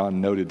made, as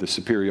John noted the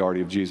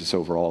superiority of Jesus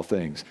over all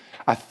things.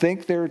 I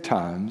think there are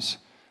times,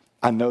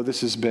 I know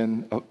this has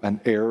been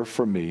an error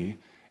for me,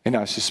 and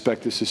I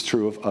suspect this is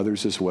true of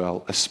others as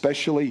well,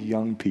 especially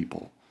young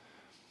people.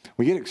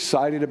 We get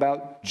excited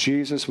about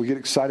Jesus. We get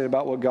excited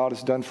about what God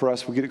has done for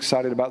us. We get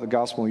excited about the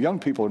gospel. And young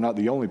people are not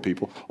the only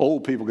people.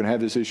 Old people can have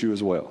this issue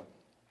as well.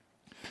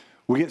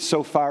 We get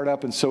so fired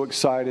up and so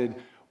excited,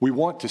 we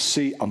want to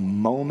see a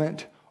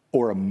moment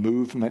or a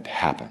movement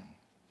happen.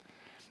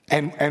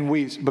 And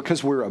we,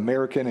 because we're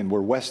American and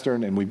we're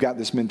Western and we've got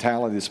this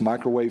mentality, this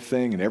microwave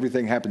thing, and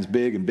everything happens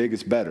big and big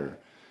is better,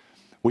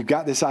 we've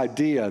got this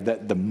idea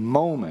that the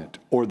moment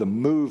or the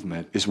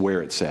movement is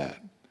where it's at.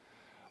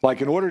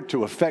 Like in order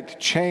to affect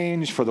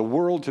change, for the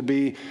world to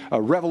be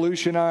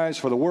revolutionized,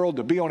 for the world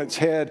to be on its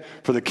head,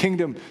 for the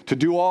kingdom to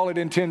do all it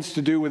intends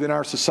to do within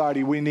our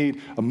society, we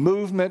need a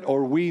movement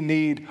or we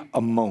need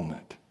a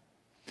moment.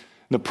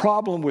 The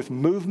problem with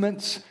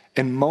movements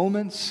and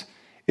moments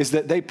is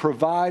that they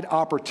provide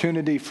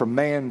opportunity for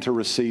man to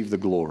receive the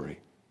glory.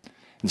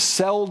 And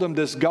seldom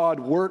does God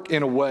work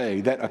in a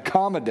way that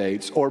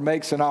accommodates or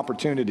makes an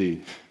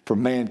opportunity for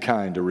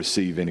mankind to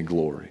receive any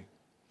glory.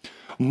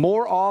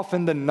 More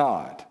often than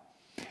not,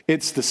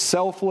 it's the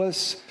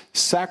selfless,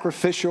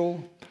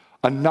 sacrificial,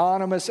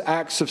 anonymous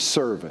acts of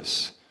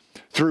service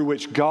through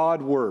which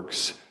God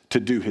works to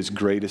do his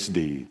greatest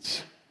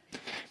deeds.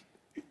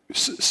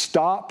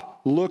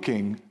 Stop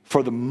looking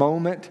for the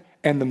moment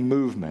and the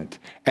movement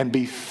and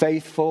be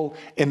faithful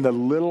in the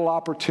little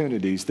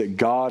opportunities that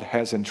God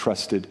has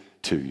entrusted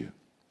to you.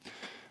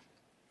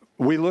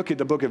 We look at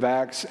the book of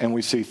Acts and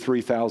we see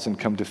 3,000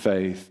 come to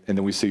faith, and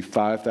then we see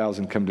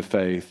 5,000 come to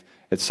faith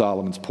at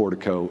Solomon's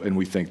portico, and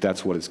we think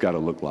that's what it's got to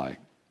look like.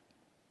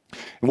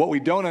 And what we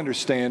don't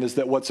understand is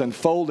that what's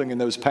unfolding in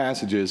those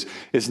passages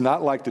is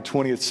not like the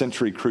 20th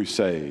century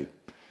crusade.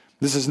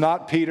 This is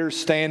not Peter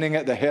standing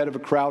at the head of a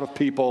crowd of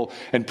people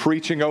and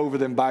preaching over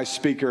them by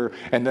speaker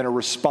and then a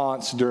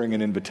response during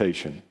an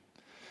invitation.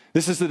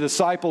 This is the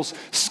disciples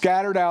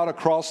scattered out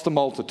across the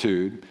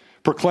multitude,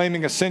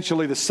 proclaiming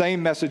essentially the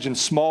same message in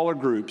smaller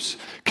groups,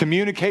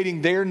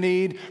 communicating their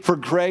need for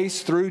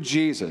grace through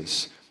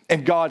Jesus,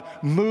 and God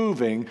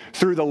moving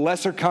through the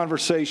lesser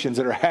conversations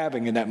that are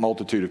having in that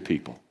multitude of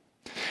people.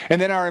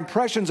 And then our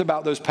impressions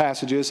about those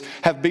passages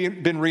have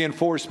been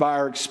reinforced by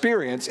our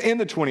experience in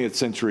the 20th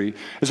century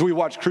as we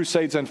watch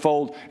crusades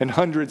unfold and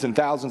hundreds and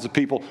thousands of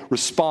people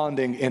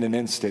responding in an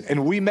instant.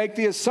 And we make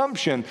the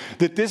assumption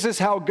that this is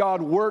how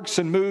God works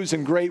and moves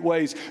in great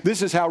ways.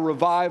 This is how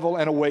revival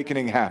and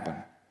awakening happen.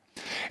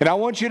 And I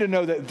want you to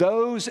know that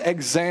those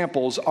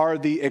examples are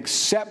the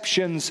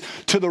exceptions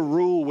to the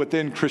rule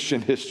within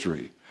Christian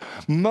history.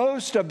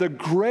 Most of the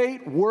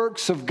great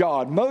works of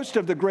God, most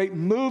of the great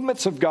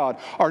movements of God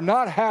are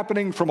not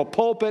happening from a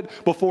pulpit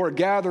before a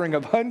gathering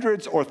of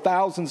hundreds or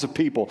thousands of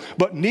people,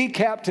 but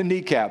kneecap to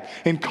kneecap,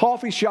 in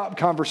coffee shop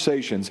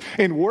conversations,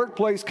 in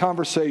workplace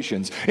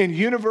conversations, in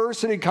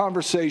university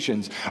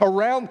conversations,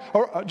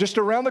 just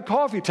around the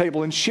coffee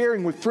table and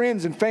sharing with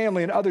friends and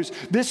family and others.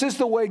 This is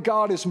the way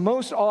God is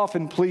most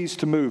often pleased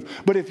to move.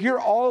 But if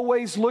you're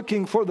always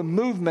looking for the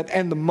movement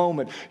and the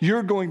moment,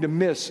 you're going to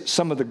miss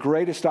some of the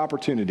greatest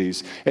opportunities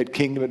at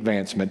kingdom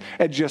advancement,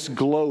 at just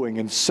glowing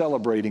and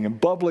celebrating and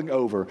bubbling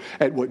over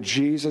at what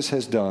Jesus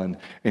has done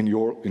in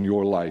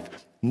your life.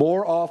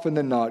 More often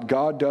than not,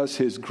 God does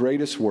his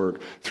greatest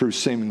work through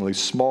seemingly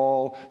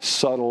small,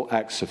 subtle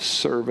acts of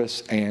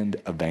service and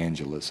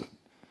evangelism.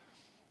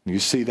 You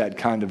see that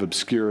kind of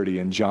obscurity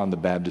in John the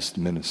Baptist's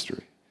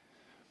ministry.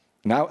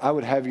 Now, I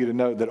would have you to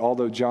note that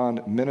although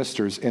John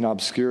ministers in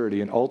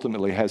obscurity and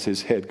ultimately has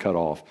his head cut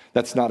off,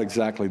 that's not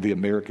exactly the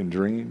American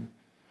dream.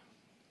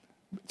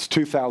 It's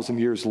 2,000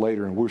 years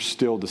later, and we're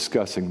still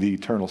discussing the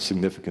eternal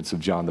significance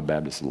of John the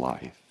Baptist's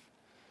life.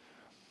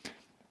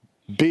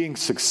 Being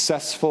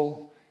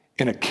successful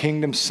in a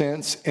kingdom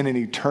sense, in an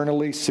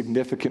eternally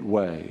significant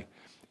way,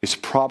 is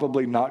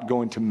probably not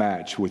going to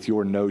match with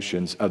your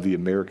notions of the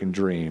American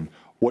dream,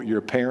 what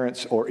your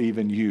parents or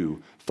even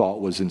you thought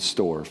was in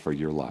store for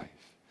your life.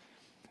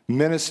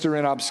 Minister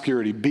in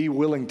obscurity. Be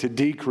willing to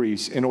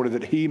decrease in order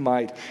that he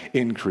might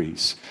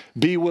increase.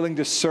 Be willing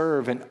to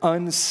serve in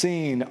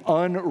unseen,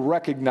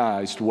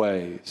 unrecognized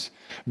ways.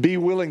 Be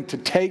willing to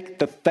take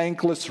the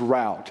thankless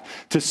route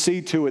to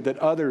see to it that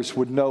others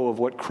would know of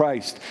what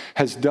Christ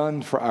has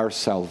done for our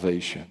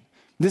salvation.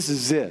 This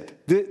is it.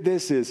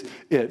 This is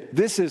it.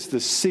 This is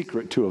the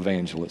secret to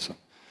evangelism.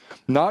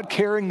 Not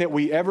caring that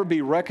we ever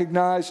be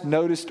recognized,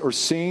 noticed, or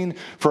seen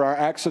for our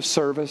acts of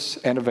service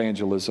and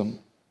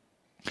evangelism.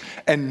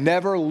 And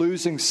never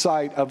losing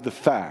sight of the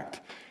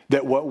fact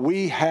that what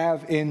we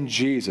have in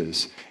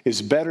Jesus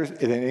is better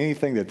than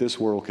anything that this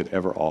world could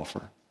ever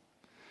offer.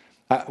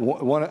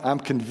 I'm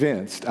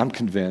convinced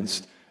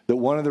that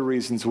one of the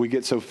reasons we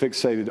get so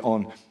fixated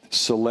on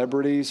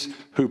celebrities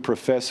who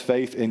profess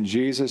faith in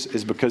Jesus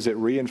is because it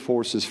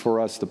reinforces for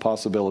us the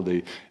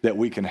possibility that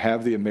we can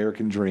have the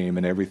American dream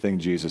and everything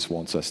Jesus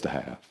wants us to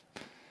have.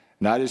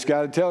 And I just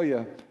got to tell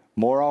you,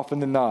 more often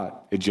than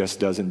not, it just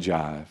doesn't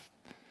jive.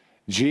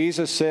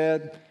 Jesus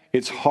said,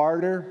 it's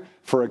harder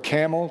for a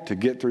camel to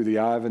get through the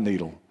eye of a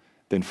needle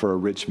than for a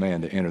rich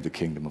man to enter the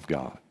kingdom of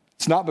God.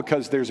 It's not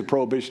because there's a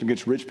prohibition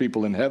against rich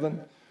people in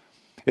heaven.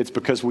 It's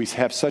because we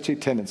have such a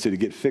tendency to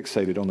get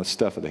fixated on the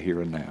stuff of the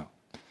here and now.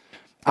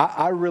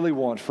 I really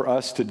want for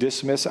us to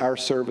dismiss our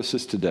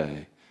services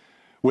today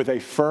with a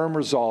firm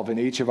resolve in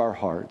each of our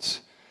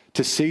hearts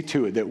to see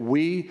to it that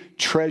we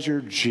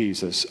treasure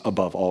Jesus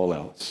above all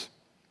else.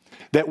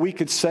 That we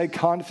could say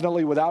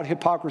confidently without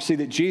hypocrisy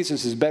that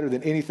Jesus is better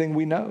than anything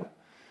we know.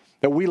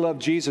 That we love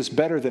Jesus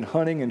better than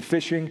hunting and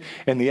fishing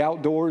and the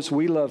outdoors.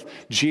 We love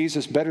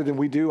Jesus better than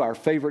we do our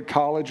favorite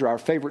college or our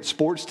favorite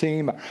sports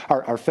team,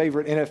 our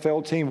favorite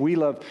NFL team. We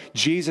love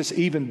Jesus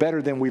even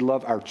better than we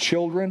love our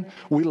children.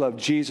 We love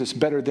Jesus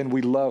better than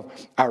we love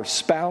our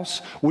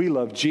spouse. We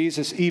love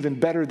Jesus even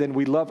better than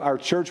we love our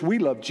church. We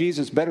love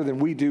Jesus better than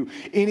we do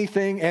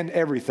anything and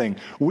everything.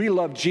 We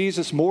love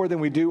Jesus more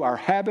than we do our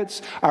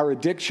habits, our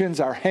addictions,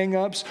 our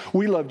hang-ups.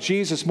 We love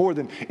Jesus more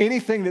than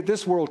anything that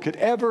this world could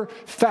ever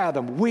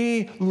fathom. We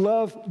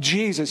love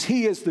Jesus.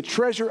 He is the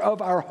treasure of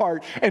our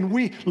heart, and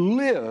we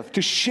live to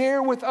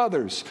share with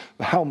others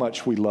how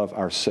much we love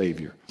our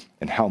Savior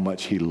and how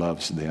much He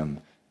loves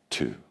them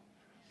too.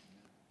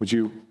 Would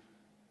you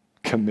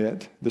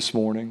commit this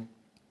morning?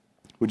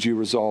 Would you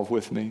resolve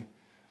with me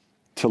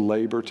to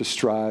labor, to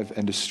strive,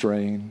 and to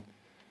strain,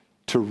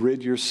 to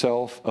rid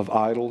yourself of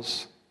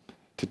idols,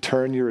 to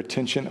turn your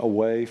attention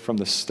away from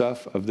the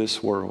stuff of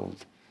this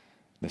world,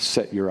 and to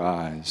set your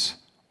eyes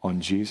on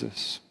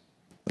Jesus?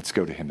 Let's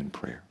go to Him in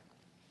prayer.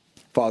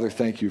 Father,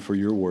 thank you for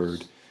your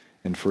word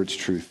and for its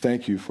truth.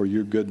 Thank you for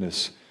your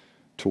goodness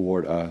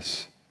toward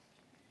us.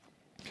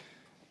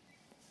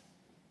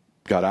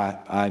 God,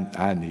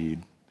 I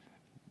need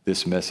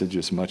this message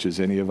as much as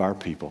any of our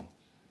people.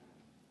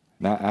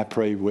 And I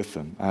pray with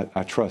them.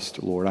 I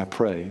trust, Lord, I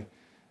pray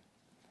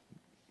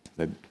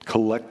that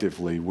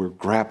collectively we're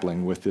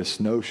grappling with this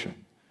notion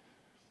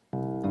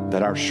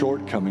that our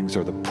shortcomings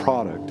are the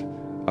product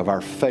of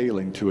our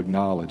failing to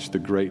acknowledge the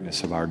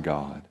greatness of our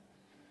God.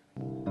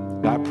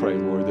 And I pray,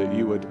 Lord, that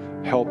you would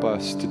help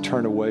us to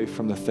turn away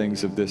from the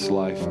things of this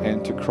life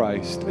and to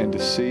Christ and to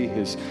see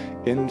His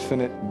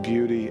infinite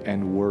beauty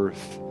and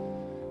worth.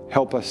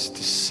 Help us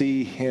to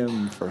see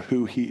Him for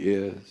who He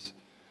is.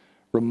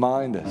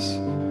 Remind us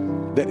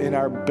that in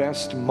our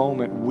best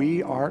moment,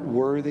 we aren't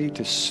worthy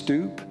to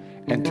stoop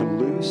and to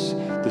loose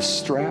the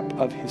strap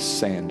of His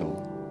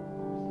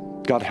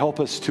sandal. God, help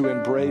us to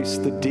embrace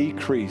the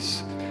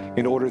decrease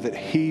in order that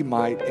He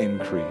might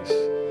increase.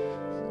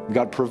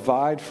 God,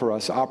 provide for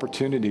us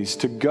opportunities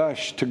to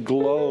gush, to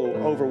glow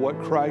over what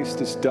Christ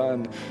has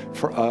done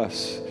for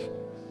us.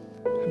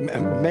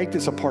 Make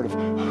this a part of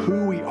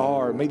who we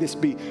are. May this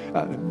be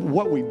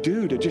what we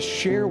do to just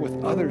share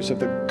with others of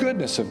the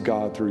goodness of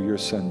God through your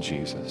Son,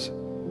 Jesus.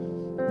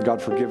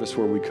 God, forgive us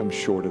where we come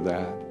short of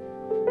that.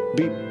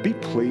 Be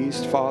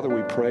pleased, Father,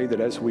 we pray that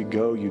as we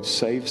go, you'd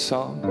save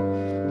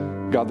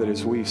some. God, that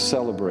as we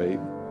celebrate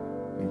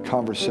in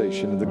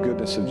conversation of the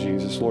goodness of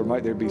Jesus, Lord,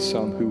 might there be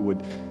some who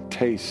would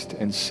taste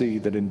and see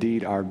that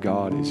indeed our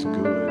God is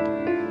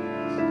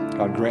good.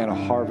 God, grant a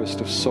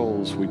harvest of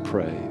souls, we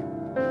pray.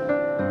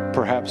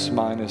 Perhaps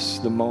minus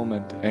the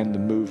moment and the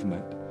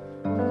movement.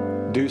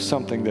 Do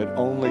something that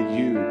only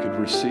you could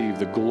receive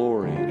the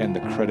glory and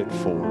the credit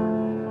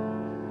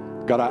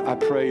for. God, I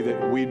pray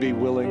that we'd be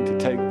willing to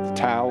take the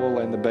towel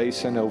and the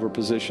basin over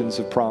positions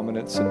of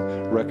prominence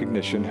and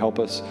recognition. Help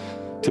us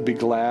to be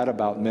glad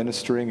about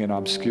ministering in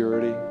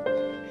obscurity,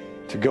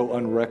 to go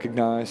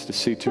unrecognized, to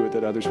see to it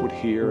that others would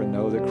hear and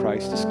know that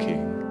Christ is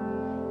King.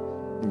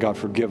 God,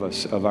 forgive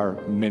us of our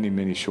many,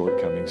 many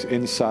shortcomings.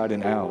 Inside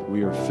and out,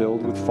 we are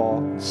filled with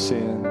fault and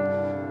sin.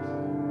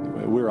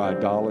 We're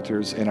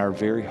idolaters in our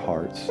very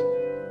hearts.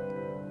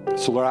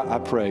 So, Lord, I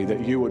pray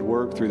that you would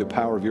work through the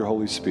power of your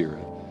Holy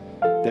Spirit,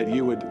 that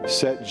you would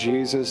set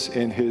Jesus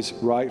in his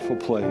rightful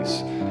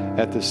place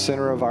at the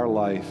center of our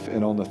life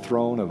and on the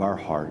throne of our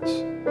hearts.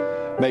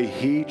 May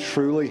he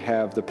truly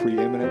have the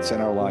preeminence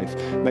in our life.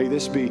 May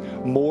this be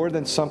more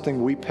than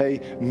something we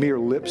pay mere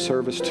lip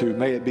service to.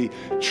 May it be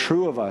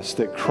true of us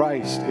that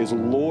Christ is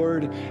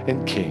Lord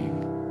and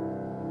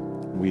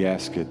King. We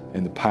ask it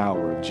in the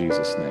power of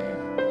Jesus'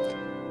 name.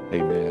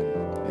 Amen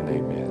and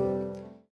amen.